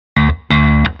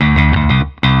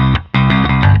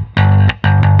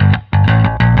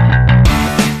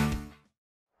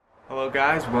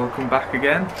guys, welcome back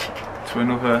again to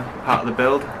another part of the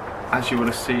build. As you would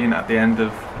have seen at the end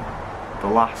of the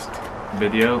last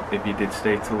video, if you did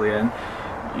stay till the end,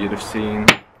 you'd have seen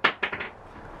me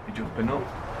jumping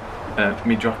up,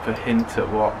 me drop a hint at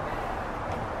what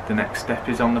the next step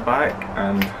is on the bike,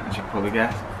 and as you can probably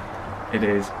guess, it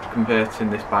is converting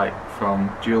this bike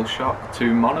from dual shock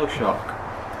to monoshock.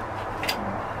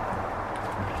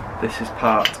 This is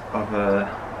part of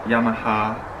a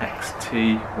Yamaha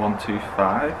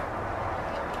XT125.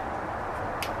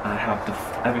 I have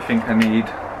everything I need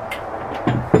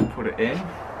to put it in.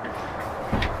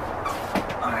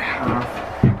 I have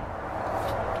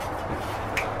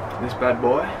this bad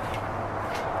boy,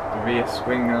 the rear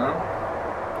swing arm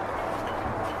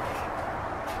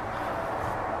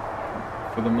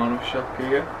for the monoshock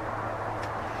here,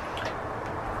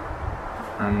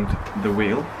 and the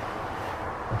wheel.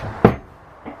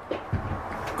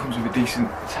 Comes with a decent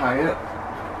tyre.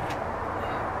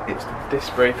 It's the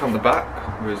disc brake on the back,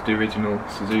 whereas the original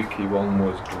Suzuki one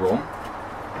was drum.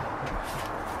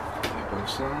 Both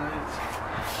sides.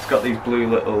 It's got these blue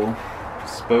little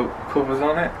spoke covers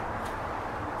on it.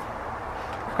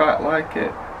 I quite like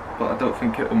it, but I don't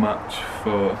think it'll match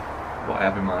for what I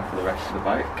have in mind for the rest of the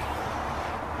bike.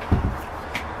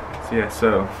 So yeah,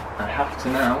 so I have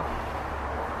to now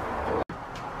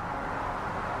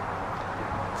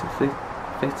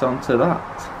fit onto that.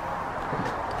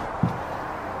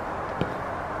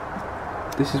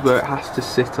 This is where it has to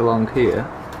sit along here,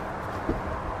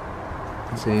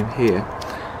 and same here.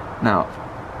 Now,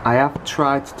 I have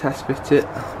tried to test fit it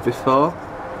before,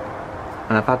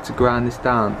 and I've had to grind this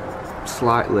down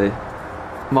slightly,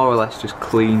 more or less just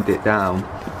cleaned it down,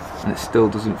 and it still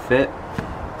doesn't fit.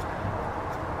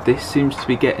 This seems to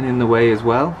be getting in the way as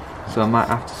well, so I might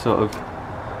have to sort of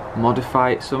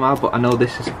modify it somehow, but I know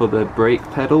this is for the brake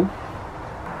pedal.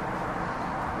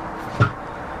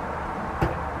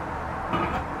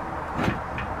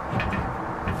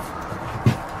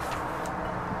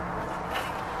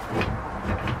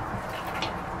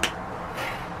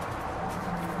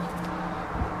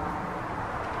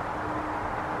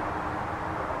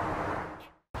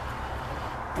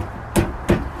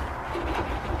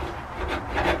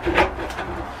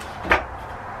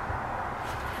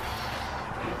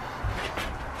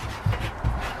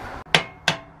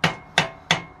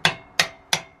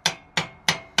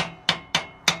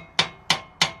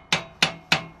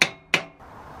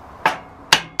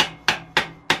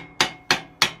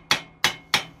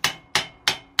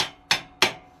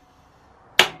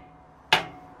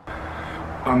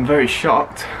 I'm very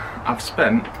shocked. I've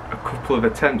spent a couple of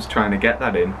attempts trying to get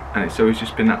that in, and it's always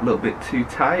just been that little bit too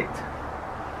tight.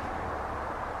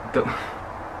 Don't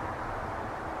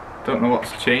know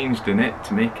what's changed in it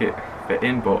to make it fit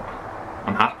in, but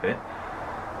I'm happy. A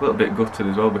little bit gutted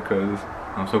as well, because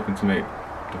I was hoping to make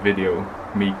the video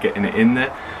me getting it in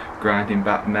there, grinding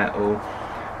back metal,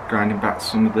 grinding back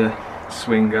some of the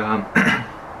swing arm.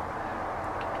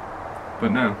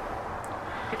 But no,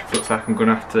 it looks like I'm going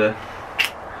to have to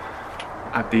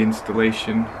add the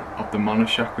installation of the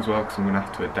monoshock as well, because I'm going to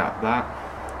have to adapt that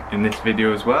in this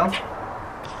video as well.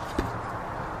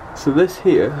 So this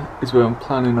here is where I'm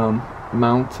planning on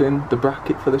mounting the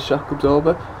bracket for the shock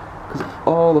absorber, because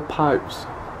all the pipes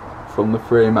from the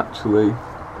frame actually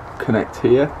connect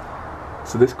here.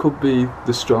 So this could be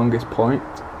the strongest point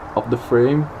of the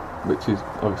frame, which is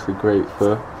obviously great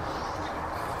for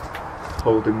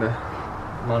holding the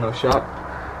monoshock,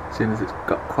 seeing as it's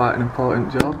got quite an important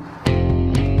job.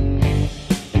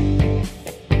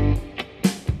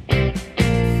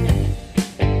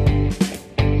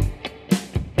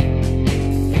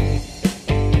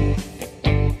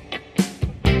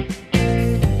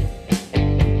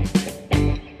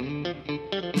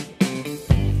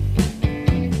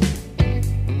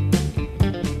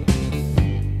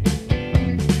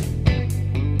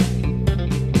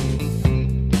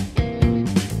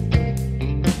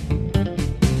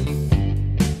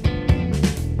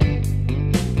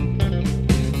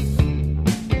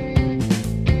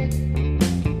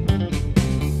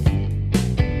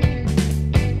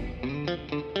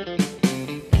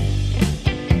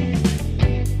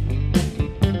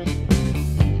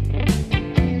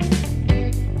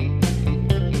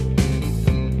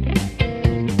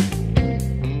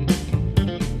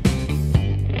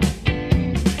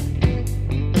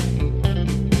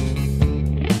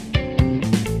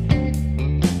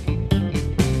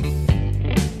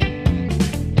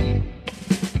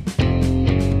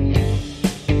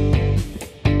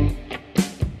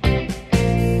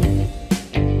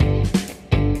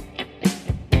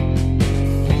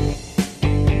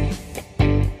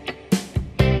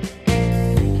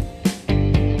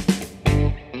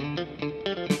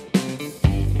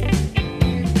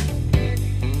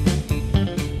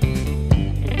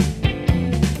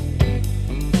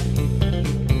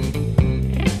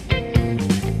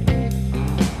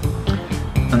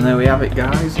 And there we have it,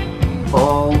 guys,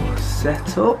 all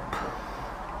set up.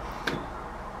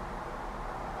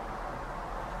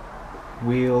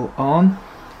 Wheel on.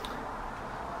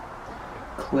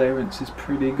 Clearance is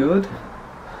pretty good.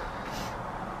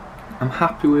 I'm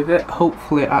happy with it.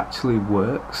 Hopefully it actually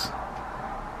works.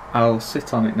 I'll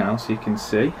sit on it now so you can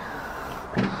see.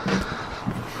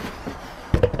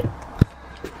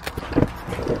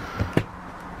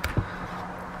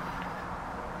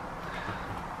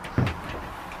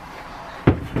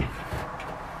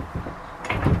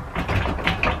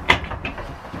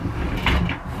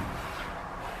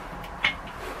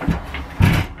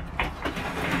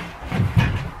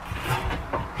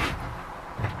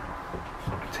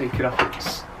 Take it off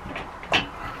its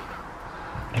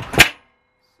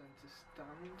centre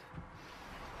stand.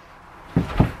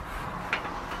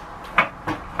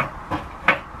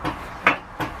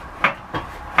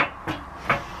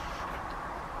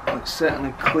 Well, it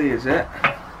certainly clears it.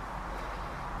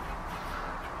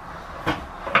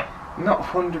 Not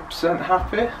 100%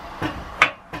 happy.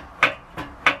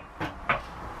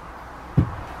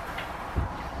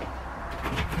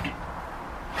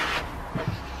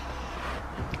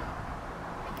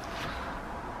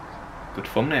 Good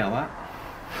thumbnail, that.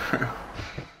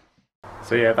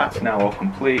 So yeah, that's now all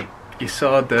complete. You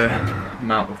saw the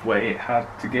amount of weight it had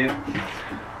to give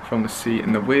from the seat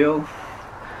and the wheel.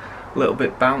 A little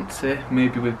bit bouncy,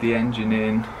 maybe with the engine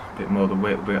in, a bit more of the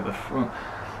weight will be at the front.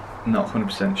 Not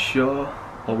 100% sure.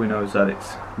 All we know is that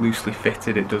it's loosely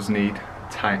fitted, it does need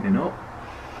tightening up.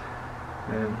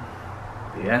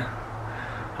 But yeah,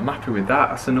 I'm happy with that.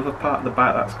 That's another part of the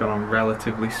bike that's gone on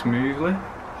relatively smoothly.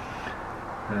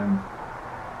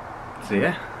 So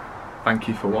yeah, thank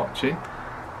you for watching.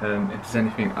 If there's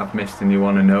anything I've missed and you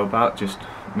want to know about, just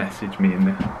message me in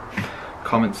the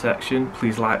comment section.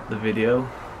 Please like the video,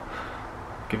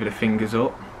 give it a fingers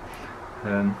up,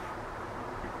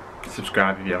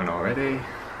 subscribe if you haven't already,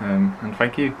 and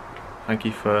thank you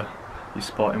for your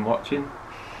support in watching.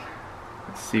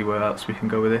 Let's see where else we can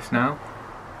go with this now.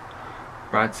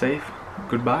 Ride safe,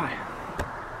 goodbye.